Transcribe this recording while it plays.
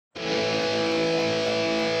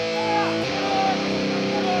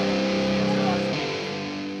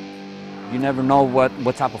never know what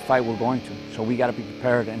type of fight we're going to. So we got to be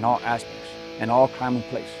prepared in all aspects, in all time and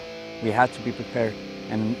place. We have to be prepared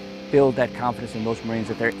and build that confidence in those Marines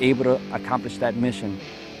that they're able to accomplish that mission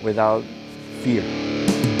without fear.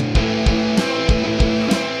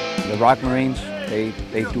 The ROK Marines, they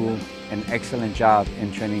do an excellent job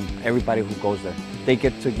in training everybody who goes there. They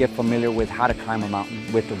get familiar with how to climb a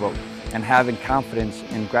mountain with the rope and having confidence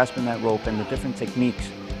in grasping that rope and the different techniques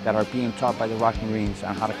that are being taught by the ROK Marines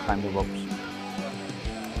on how to climb the ropes.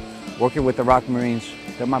 Working with the ROK Marines,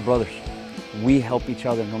 they're my brothers. We help each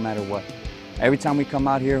other no matter what. Every time we come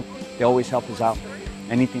out here, they always help us out,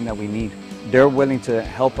 anything that we need. They're willing to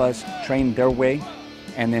help us train their way,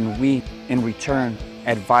 and then we, in return,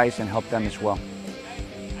 advise and help them as well.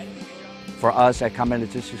 For us at Combat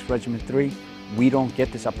Logistics Regiment 3, we don't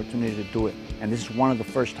get this opportunity to do it. And this is one of the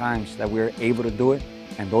first times that we're able to do it,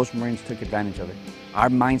 and those Marines took advantage of it. Our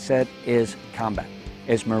mindset is combat.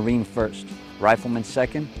 It's Marine first, Rifleman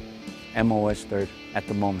second, MOS third at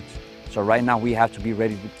the moment. So right now we have to be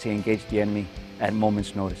ready to engage the enemy at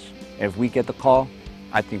moment's notice. If we get the call,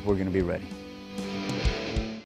 I think we're going to be ready.